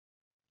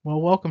Well,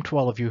 welcome to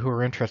all of you who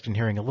are interested in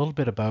hearing a little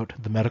bit about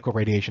the Medical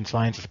Radiation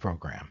Sciences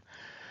program.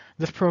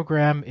 This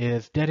program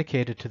is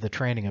dedicated to the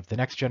training of the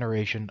next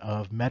generation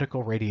of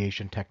medical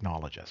radiation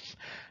technologists.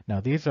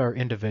 Now, these are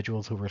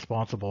individuals who are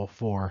responsible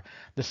for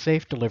the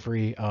safe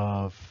delivery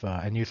of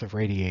and use of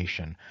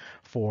radiation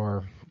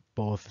for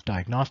both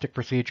diagnostic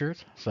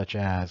procedures such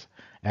as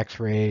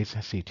X-rays,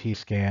 CT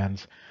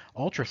scans,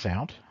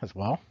 ultrasound as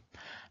well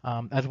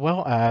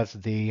as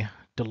the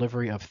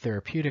delivery of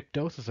therapeutic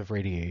doses of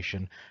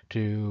radiation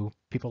to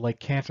people like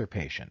cancer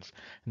patients.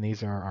 And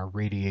these are our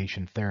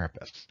radiation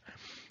therapists.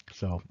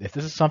 So if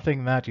this is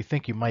something that you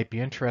think you might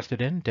be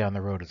interested in down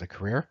the road as a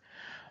career,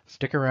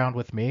 stick around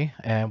with me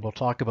and we'll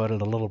talk about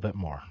it a little bit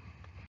more.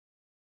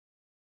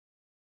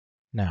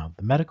 Now,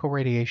 the Medical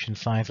Radiation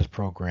Sciences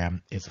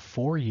program is a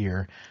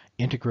 4-year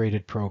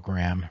integrated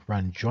program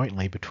run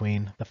jointly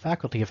between the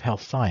Faculty of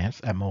Health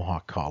Science at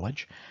Mohawk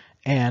College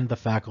and the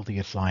Faculty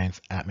of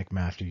Science at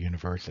McMaster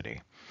University.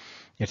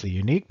 It's a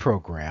unique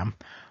program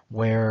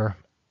where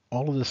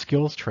all of the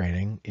skills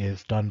training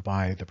is done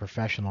by the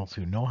professionals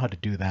who know how to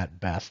do that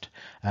best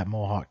at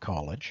Mohawk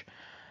College,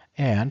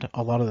 and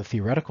a lot of the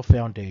theoretical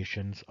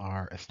foundations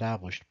are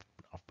established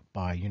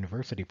by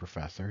university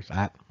professors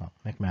at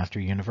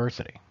McMaster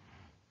University.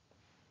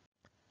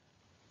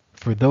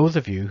 For those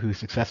of you who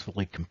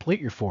successfully complete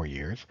your 4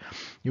 years,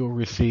 you will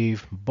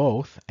receive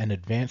both an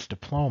advanced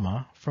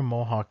diploma from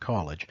Mohawk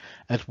College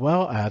as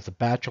well as a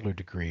bachelor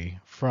degree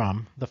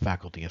from the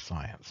Faculty of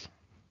Science.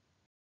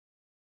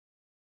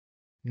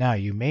 Now,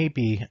 you may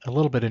be a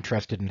little bit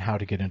interested in how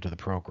to get into the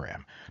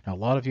program. Now, a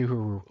lot of you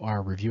who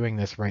are reviewing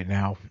this right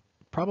now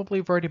probably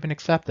have already been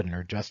accepted and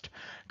are just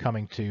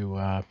coming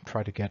to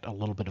try to get a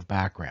little bit of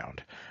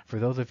background. For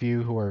those of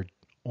you who are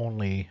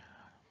only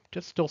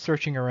just still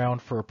searching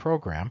around for a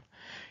program,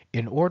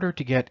 in order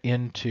to get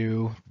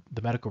into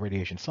the Medical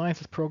Radiation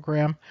Sciences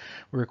program,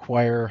 we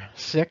require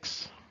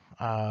 6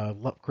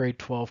 grade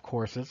 12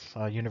 courses,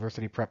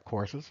 university prep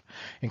courses,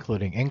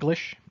 including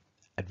English,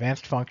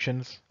 advanced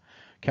functions,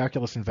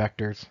 calculus and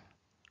vectors,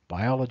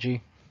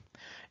 biology,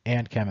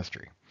 and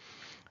chemistry.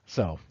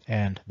 So,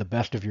 and the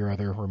best of your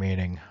other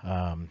remaining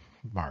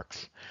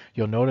marks.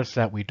 You'll notice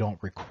that we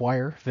don't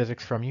require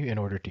physics from you in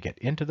order to get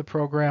into the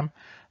program.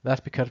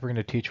 That's because we're going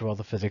to teach you all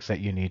the physics that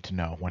you need to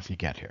know once you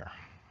get here.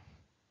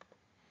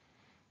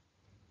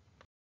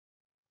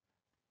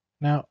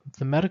 Now,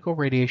 the Medical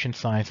Radiation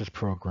Sciences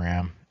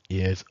program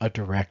is a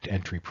direct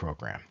entry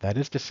program. That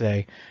is to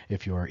say,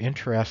 if you are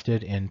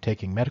interested in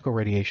taking medical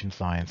radiation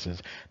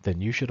sciences,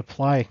 then you should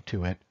apply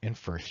to it in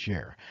first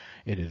year.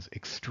 It is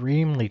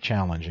extremely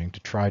challenging to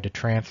try to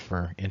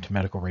transfer into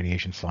medical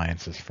radiation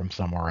sciences from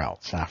somewhere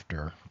else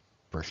after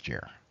first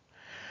year.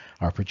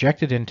 Our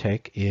projected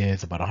intake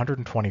is about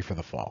 120 for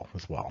the fall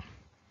as well.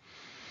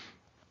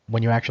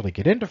 When you actually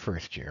get into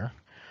first year,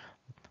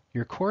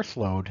 your course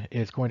load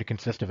is going to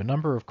consist of a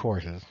number of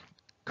courses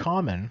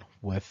common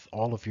with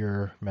all of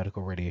your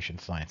medical radiation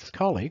sciences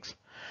colleagues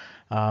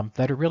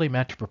that are really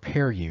meant to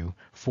prepare you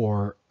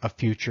for a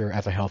future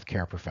as a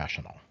healthcare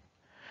professional.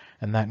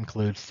 And that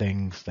includes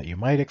things that you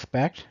might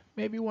expect,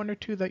 maybe one or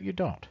two that you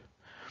don't.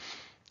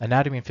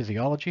 Anatomy and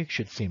physiology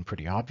should seem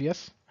pretty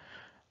obvious.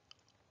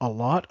 A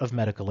lot of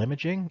medical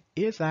imaging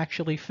is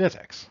actually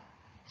physics.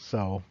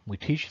 So we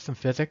teach you some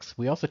physics.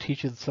 We also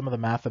teach you some of the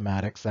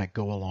mathematics that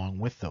go along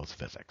with those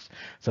physics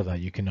so that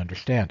you can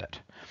understand it.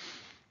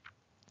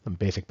 Some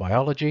basic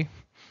biology.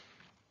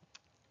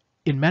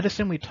 In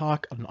medicine, we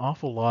talk an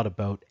awful lot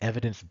about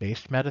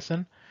evidence-based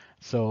medicine.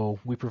 So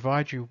we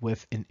provide you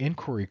with an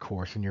inquiry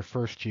course in your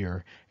first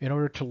year in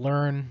order to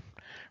learn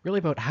really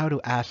about how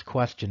to ask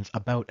questions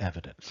about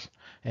evidence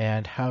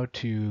and how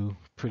to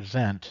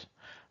present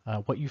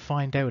what you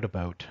find out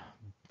about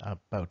that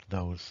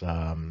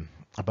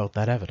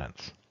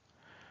evidence.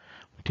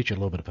 We teach you a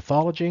little bit of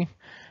pathology,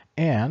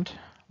 and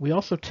we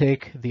also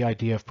take the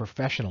idea of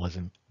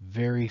professionalism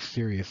very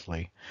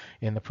seriously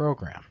in the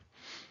program.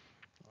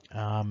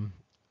 And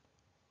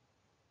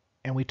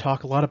we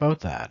talk a lot about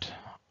that,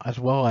 as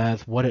well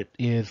as what it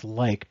is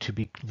like to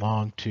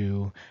belong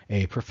to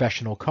a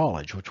professional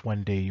college, which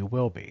one day you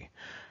will be.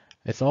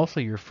 It's also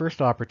your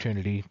first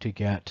opportunity to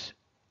get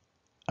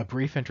a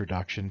brief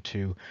introduction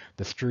to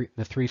the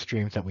 3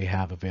 streams that we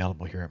have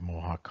available here at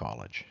Mohawk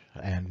College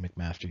and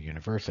McMaster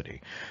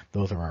University.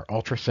 Those are our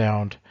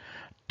ultrasound,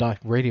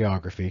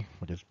 radiography,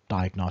 which is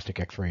diagnostic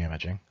X-ray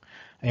imaging,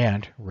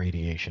 and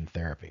radiation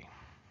therapy.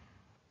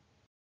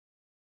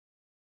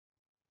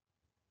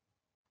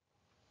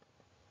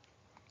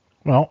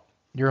 Well,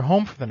 your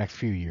home for the next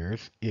few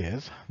years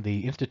is the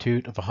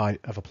Institute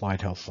of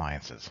Applied Health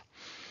Sciences.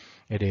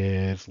 It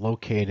is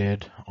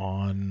located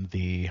on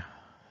the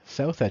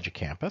south edge of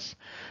campus,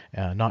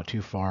 not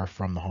too far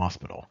from the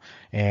hospital,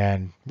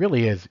 and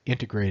really is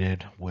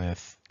integrated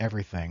with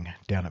everything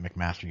down at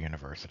McMaster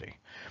University.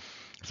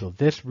 So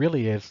this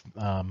really is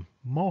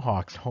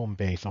Mohawk's home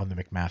base on the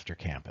McMaster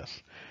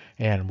campus,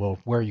 and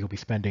where you'll be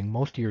spending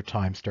most of your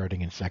time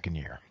starting in second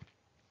year.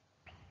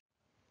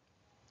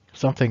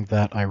 Something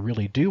that I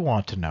really do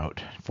want to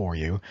note for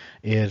you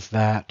is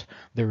that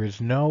there is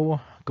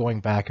no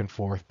going back and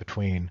forth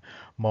between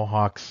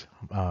Mohawk's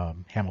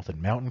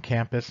Hamilton Mountain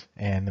campus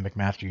and the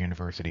McMaster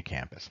University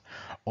campus.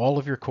 All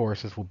of your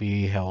courses will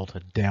be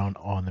held down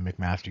on the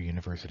McMaster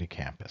University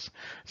campus,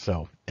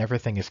 so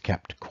everything is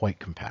kept quite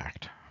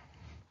compact.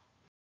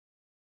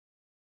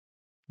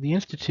 The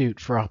Institute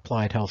for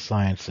Applied Health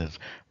Sciences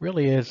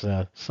really is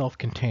a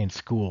self-contained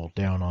school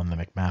down on the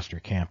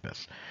McMaster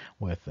campus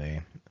with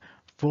a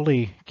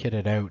fully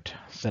kitted out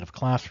set of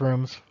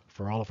classrooms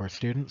for all of our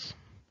students,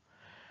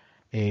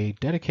 a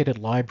dedicated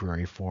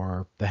library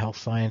for the health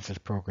sciences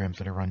programs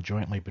that are run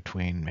jointly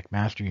between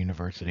McMaster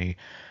University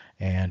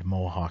and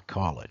Mohawk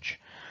College.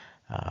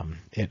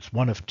 It's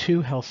one of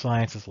two health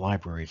sciences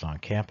libraries on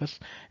campus,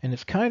 and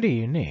it's kind of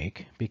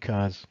unique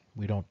because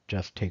we don't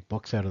just take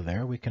books out of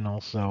there, we can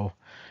also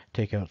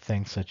take out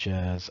things such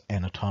as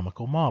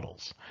anatomical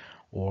models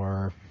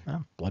or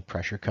blood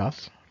pressure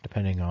cuffs,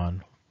 depending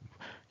on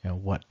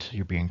what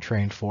you're being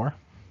trained for.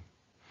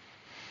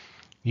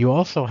 You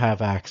also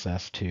have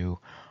access to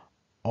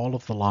all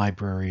of the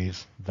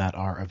libraries that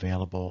are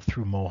available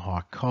through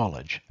Mohawk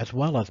College, as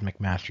well as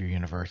McMaster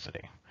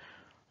University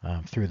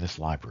through this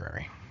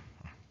library.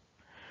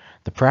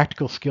 The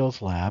practical skills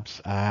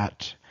labs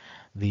at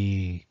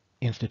the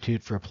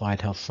Institute for Applied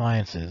Health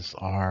Sciences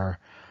are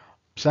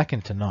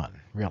second to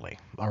none, really.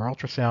 Our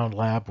ultrasound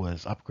lab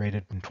was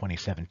upgraded in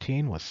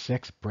 2017 with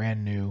 6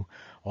 brand new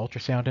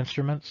ultrasound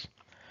instruments.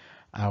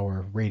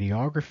 Our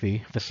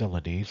radiography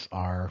facilities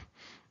are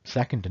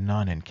second to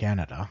none in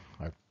Canada,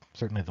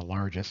 certainly the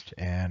largest,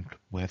 and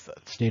with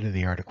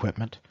state-of-the-art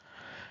equipment.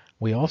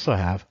 We also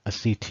have a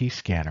CT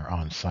scanner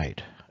on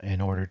site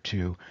in order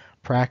to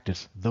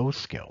practice those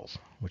skills,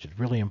 which is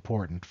really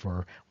important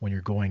for when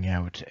you're going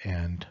out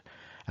and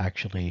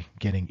actually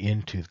getting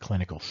into the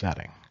clinical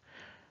setting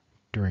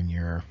during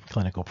your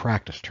clinical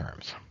practice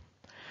terms.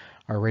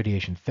 Our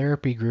radiation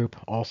therapy group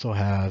also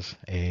has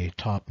a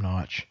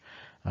top-notch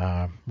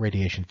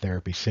radiation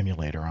therapy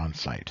simulator on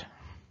site.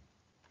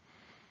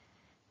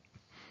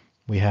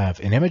 We have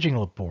an imaging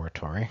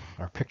laboratory,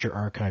 our picture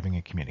archiving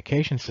and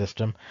communication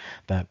system,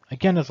 that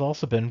again has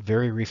also been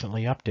very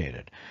recently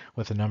updated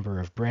with a number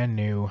of brand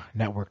new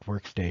networked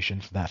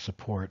workstations that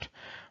support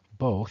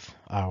both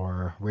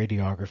our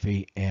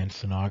radiography and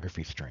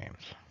sonography streams.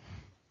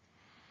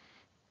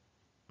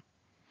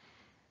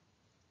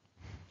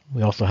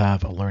 We also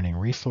have a learning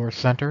resource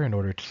center in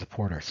order to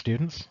support our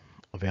students,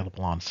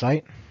 available on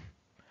site.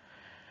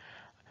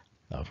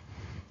 A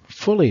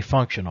fully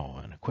functional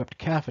and equipped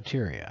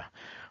cafeteria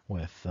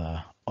with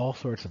all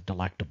sorts of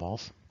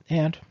delectables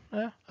and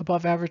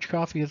above average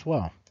coffee as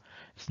well.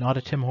 It's not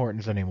a Tim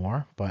Hortons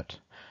anymore, but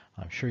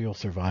I'm sure you'll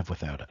survive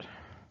without it.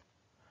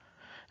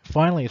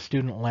 Finally, a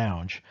student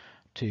lounge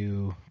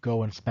to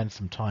go and spend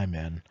some time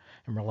in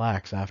and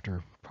relax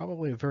after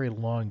probably a very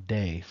long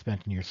day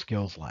spent in your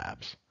skills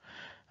labs.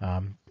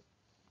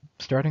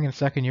 Starting in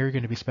second year, you're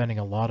going to be spending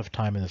a lot of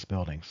time in this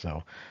building, so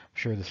I'm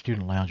sure the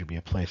student lounge will be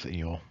a place that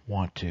you'll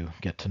want to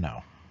get to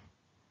know.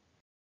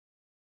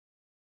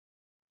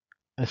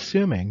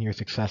 Assuming you're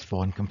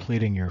successful in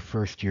completing your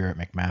first year at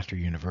McMaster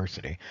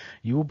University,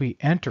 you will be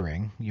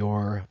entering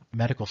your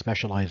medical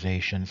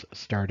specializations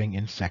starting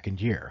in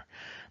second year.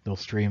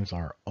 Those streams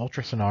are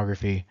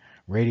ultrasonography,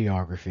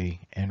 radiography,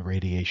 and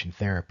radiation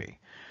therapy.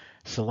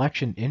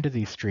 Selection into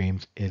these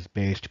streams is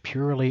based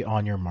purely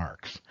on your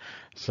marks.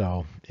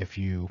 So if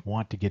you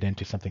want to get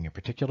into something in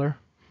particular,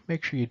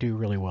 make sure you do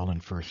really well in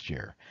first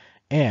year.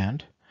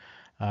 And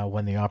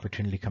when the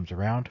opportunity comes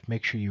around,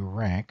 make sure you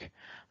rank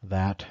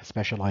that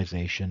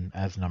specialization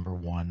as number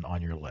 1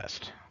 on your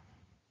list.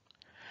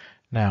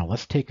 Now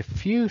let's take a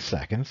few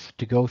seconds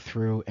to go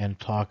through and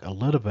talk a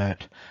little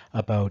bit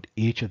about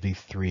each of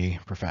these 3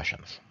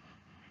 professions.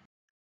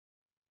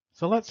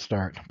 So let's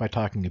start by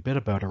talking a bit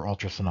about our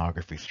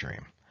ultrasonography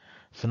stream.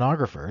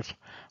 Sonographers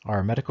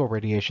are medical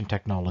radiation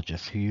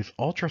technologists who use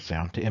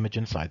ultrasound to image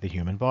inside the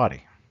human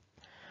body.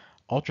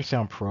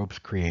 Ultrasound probes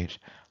create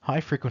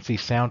high-frequency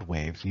sound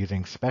waves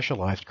using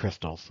specialized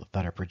crystals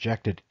that are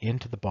projected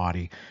into the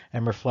body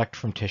and reflect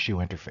from tissue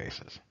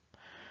interfaces.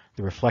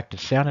 The reflected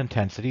sound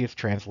intensity is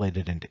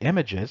translated into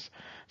images,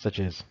 such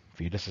as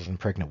fetuses in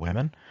pregnant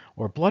women,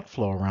 or blood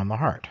flow around the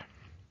heart.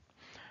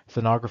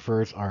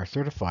 Sonographers are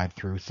certified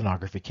through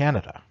Sonography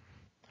Canada.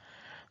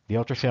 The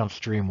ultrasound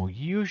stream will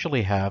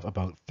usually have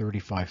about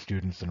 35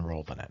 students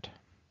enrolled in it.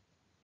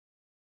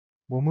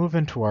 We'll move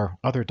into our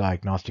other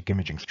diagnostic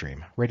imaging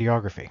stream,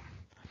 radiography.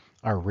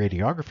 Our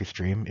radiography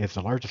stream is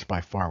the largest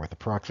by far, with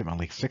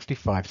approximately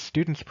 65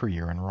 students per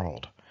year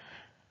enrolled.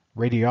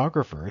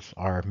 Radiographers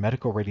are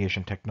medical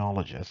radiation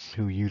technologists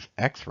who use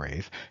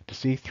X-rays to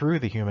see through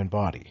the human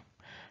body,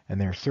 and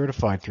they are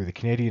certified through the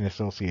Canadian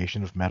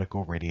Association of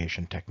Medical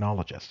Radiation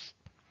Technologists.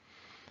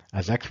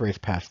 As X-rays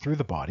pass through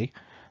the body,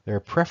 they are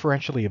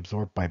preferentially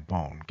absorbed by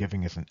bone,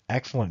 giving us an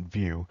excellent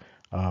view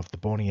of the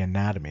bony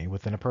anatomy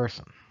within a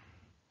person.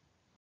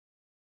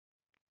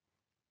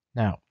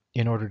 Now,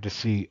 in order to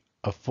see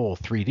a full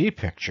 3D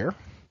picture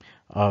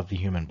of the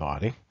human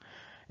body,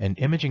 an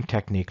imaging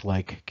technique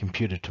like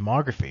computed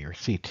tomography, or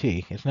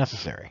CT, is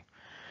necessary.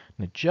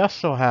 And it just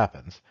so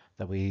happens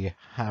that we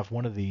have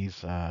one of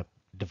these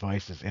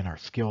devices in our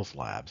skills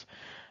labs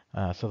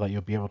so that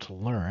you'll be able to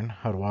learn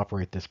how to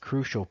operate this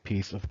crucial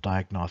piece of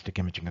diagnostic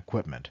imaging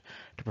equipment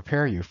to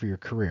prepare you for your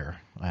career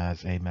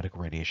as a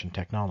medical radiation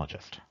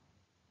technologist.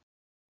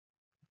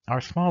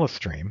 Our smallest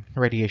stream,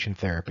 radiation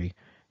therapy,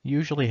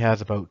 usually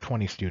has about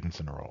 20 students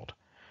enrolled.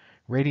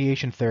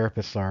 Radiation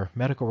therapists are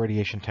medical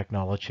radiation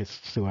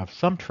technologists who have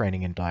some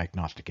training in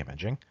diagnostic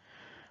imaging,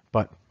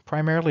 but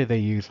primarily they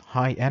use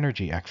high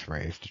energy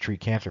X-rays to treat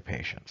cancer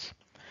patients.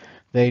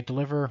 They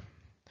deliver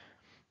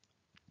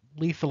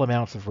lethal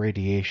amounts of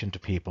radiation to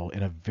people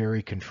in a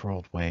very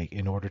controlled way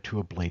in order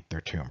to ablate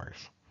their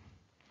tumors.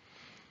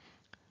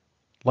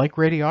 Like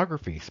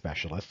radiography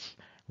specialists,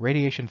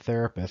 radiation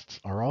therapists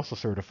are also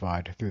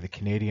certified through the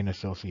Canadian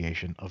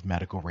Association of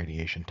Medical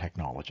Radiation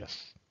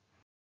Technologists.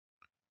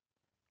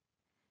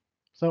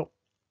 So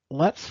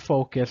let's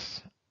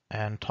focus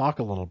and talk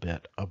a little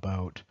bit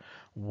about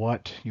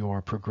what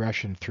your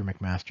progression through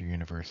McMaster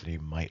University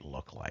might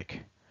look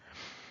like.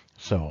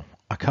 So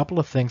a couple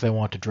of things I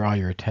want to draw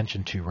your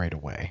attention to right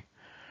away.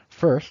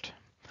 First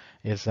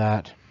is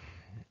that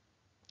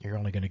you're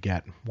only going to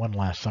get one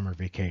last summer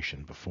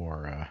vacation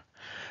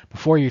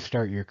before you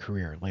start your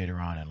career later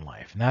on in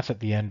life, and that's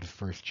at the end of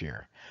first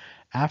year.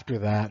 After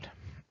that,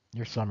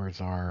 your summers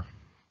are,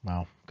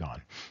 well,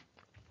 gone.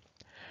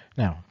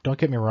 Now, don't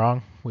get me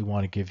wrong, we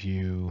want to give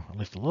you at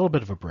least a little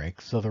bit of a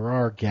break, so there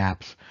are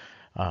gaps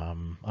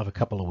of a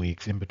couple of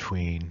weeks in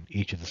between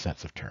each of the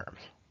sets of terms.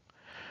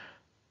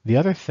 The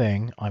other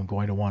thing I'm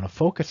going to want to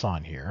focus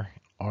on here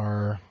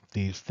are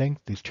these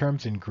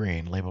terms in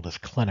green labeled as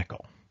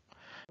clinical.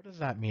 What does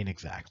that mean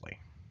exactly?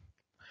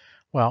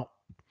 Well,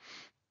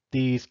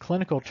 these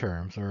clinical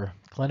terms, or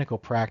clinical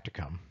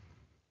practicum,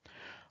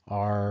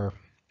 are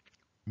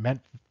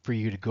meant for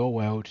you to go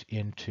out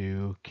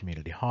into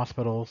community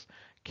hospitals,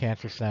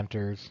 cancer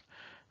centers,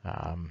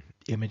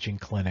 imaging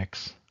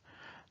clinics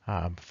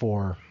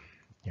for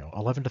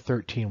 11 to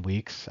 13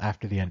 weeks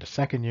after the end of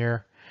second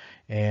year.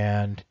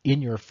 And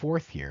in your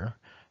fourth year,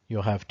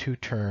 you'll have 2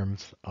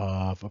 terms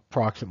of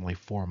approximately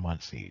 4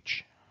 months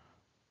each.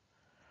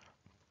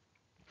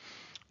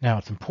 Now,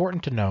 it's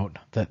important to note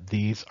that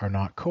these are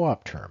not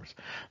co-op terms.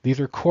 These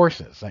are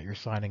courses that you're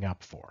signing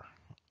up for,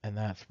 and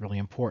that's really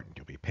important.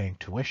 You'll be paying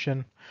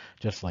tuition,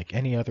 just like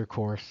any other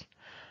course.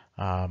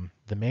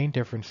 The main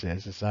difference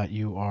is that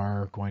you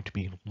are going to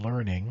be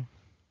learning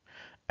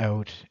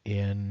out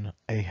in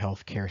a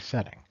healthcare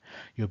setting.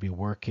 You'll be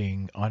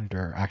working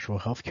under actual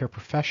healthcare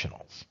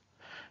professionals.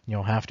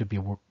 You'll have to be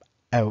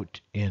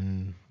out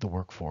in the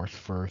workforce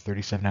for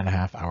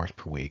 37.5 hours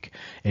per week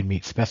and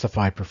meet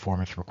specified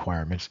performance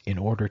requirements in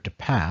order to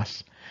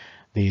pass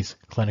these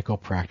clinical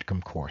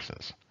practicum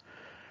courses,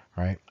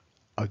 right?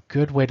 A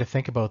good way to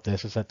think about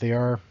this is that they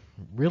are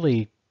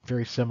really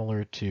very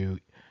similar to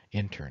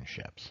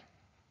internships.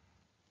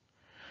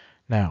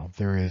 Now,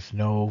 there is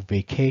no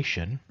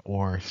vacation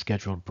or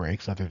scheduled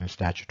breaks other than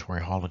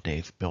statutory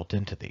holidays built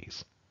into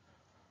these.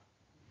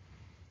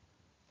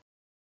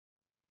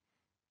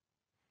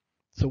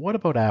 So what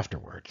about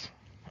afterwards?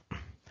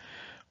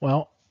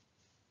 Well,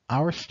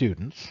 our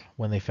students,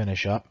 when they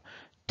finish up,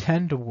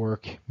 tend to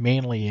work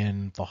mainly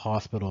in the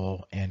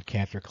hospital and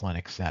cancer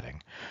clinic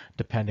setting,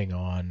 depending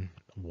on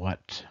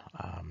what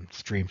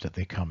streams that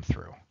they come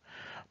through.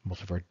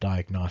 Most of our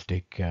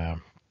diagnostic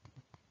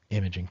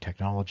imaging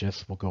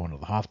technologists will go into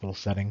the hospital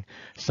setting.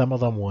 Some of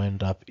them will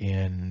end up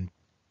in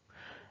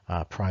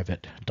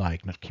private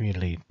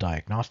community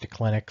diagnostic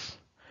clinics.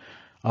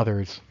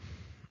 Others,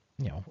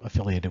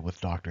 affiliated with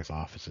doctors'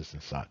 offices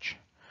and such.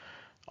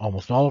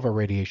 Almost all of our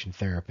radiation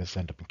therapists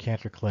end up in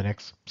cancer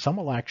clinics. Some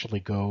will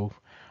actually go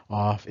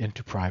off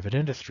into private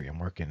industry and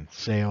work in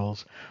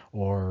sales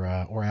or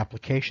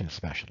application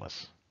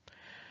specialists.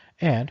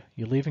 And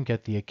you'll even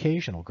get the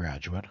occasional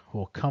graduate who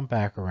will come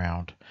back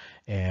around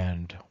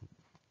and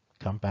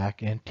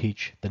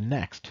teach the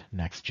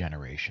next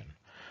generation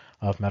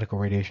of medical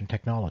radiation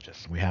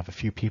technologists. We have a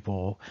few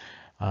people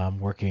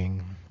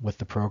working with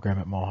the program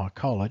at Mohawk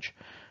College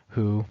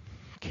who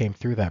came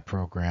through that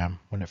program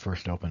when it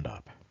first opened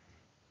up.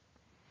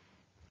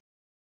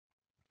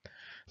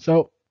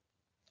 So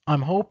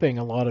I'm hoping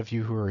a lot of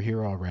you who are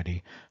here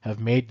already have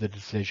made the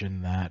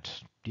decision that,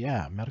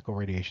 yeah, medical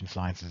radiation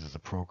sciences is a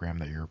program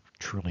that you're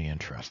truly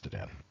interested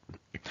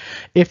in.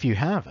 If you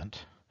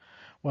haven't,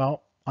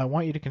 well, I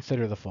want you to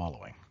consider the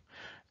following.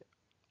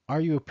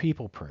 Are you a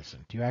people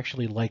person? Do you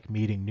actually like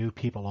meeting new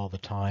people all the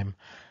time?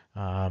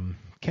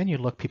 Can you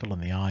look people in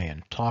the eye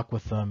and talk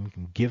with them,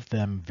 and give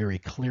them very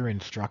clear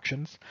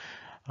instructions?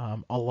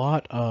 A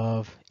lot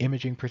of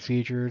imaging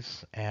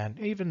procedures and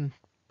even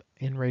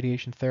in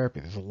radiation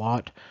therapy, there's a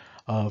lot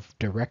of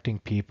directing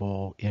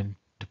people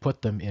to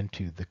put them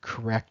into the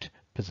correct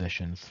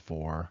positions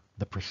for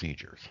the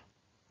procedures.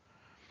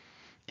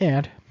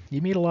 And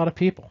you meet a lot of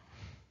people.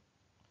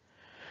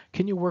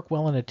 Can you work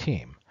well in a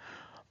team?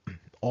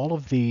 All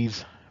of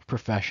these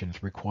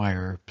professions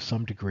require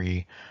some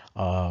degree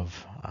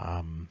of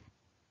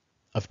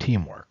of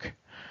teamwork,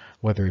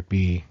 whether it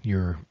be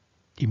your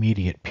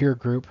immediate peer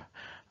group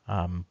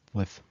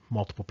with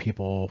multiple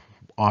people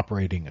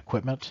operating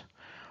equipment,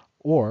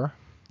 or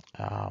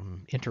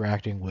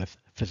interacting with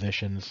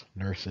physicians,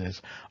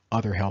 nurses,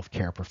 other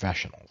healthcare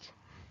professionals.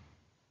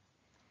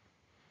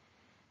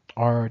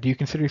 Do you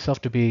consider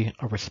yourself to be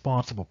a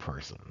responsible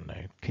person?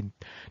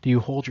 Do you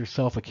hold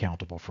yourself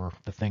accountable for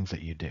the things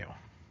that you do?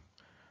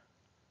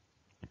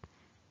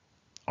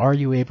 Are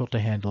you able to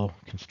handle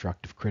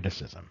constructive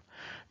criticism?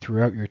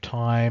 Throughout your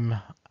time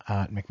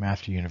at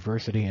McMaster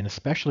University, and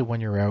especially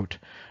when you're out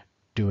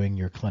doing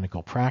your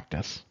clinical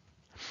practice,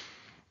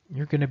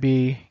 you're going to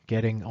be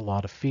getting a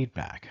lot of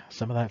feedback.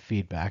 Some of that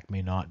feedback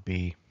may not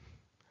be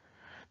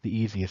the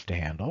easiest to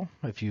handle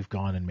if you've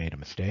gone and made a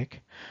mistake.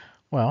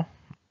 Well,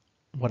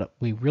 what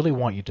we really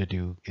want you to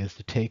do is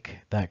to take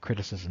that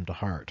criticism to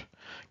heart,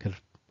 because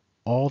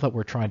all that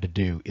we're trying to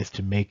do is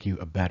to make you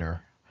a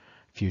better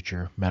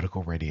future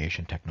medical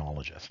radiation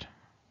technologist.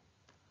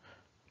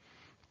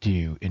 Do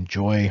you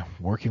enjoy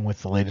working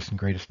with the latest and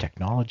greatest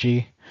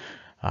technology?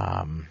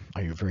 Are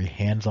you a very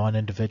hands-on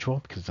individual?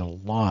 Because there's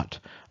a lot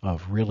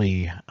of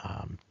really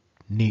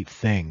neat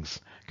things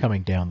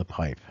coming down the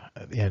pipe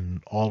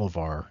in all of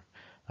our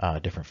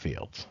different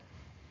fields.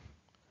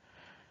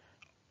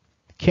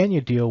 Can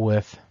you deal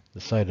with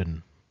the sight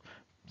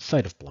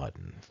of blood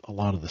and a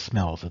lot of the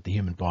smells that the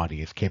human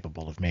body is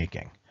capable of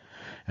making?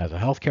 As a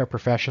healthcare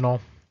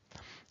professional,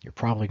 you're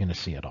probably going to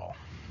see it all.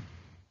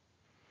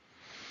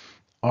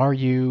 Are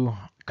you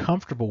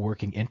comfortable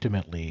working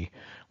intimately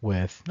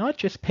with not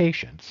just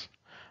patients,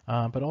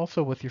 but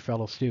also with your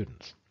fellow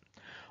students?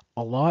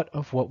 A lot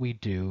of what we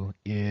do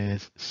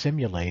is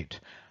simulate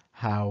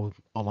how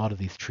a lot of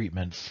these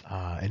treatments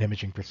and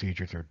imaging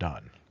procedures are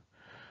done.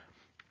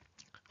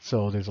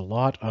 So there's a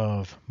lot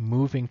of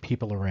moving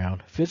people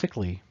around,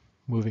 physically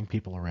moving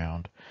people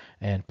around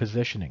and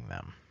positioning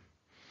them.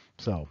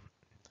 So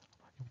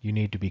you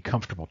need to be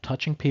comfortable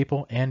touching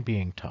people and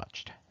being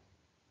touched.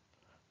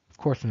 Of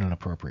course, in an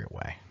appropriate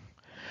way.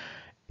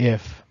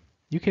 If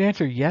you can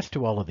answer yes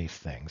to all of these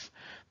things,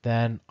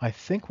 then I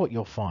think what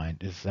you'll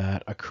find is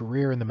that a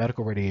career in the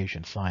medical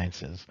radiation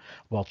sciences,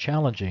 while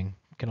challenging,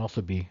 can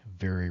also be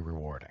very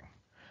rewarding.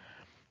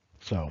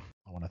 So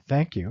I want to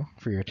thank you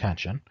for your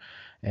attention,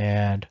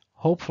 and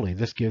hopefully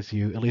this gives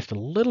you at least a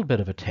little bit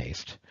of a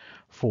taste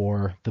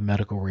for the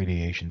medical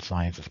radiation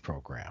sciences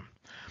program.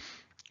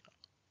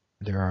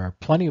 There are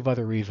plenty of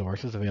other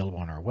resources available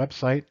on our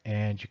website,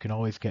 and you can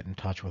always get in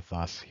touch with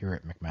us here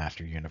at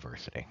McMaster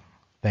University.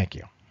 Thank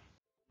you.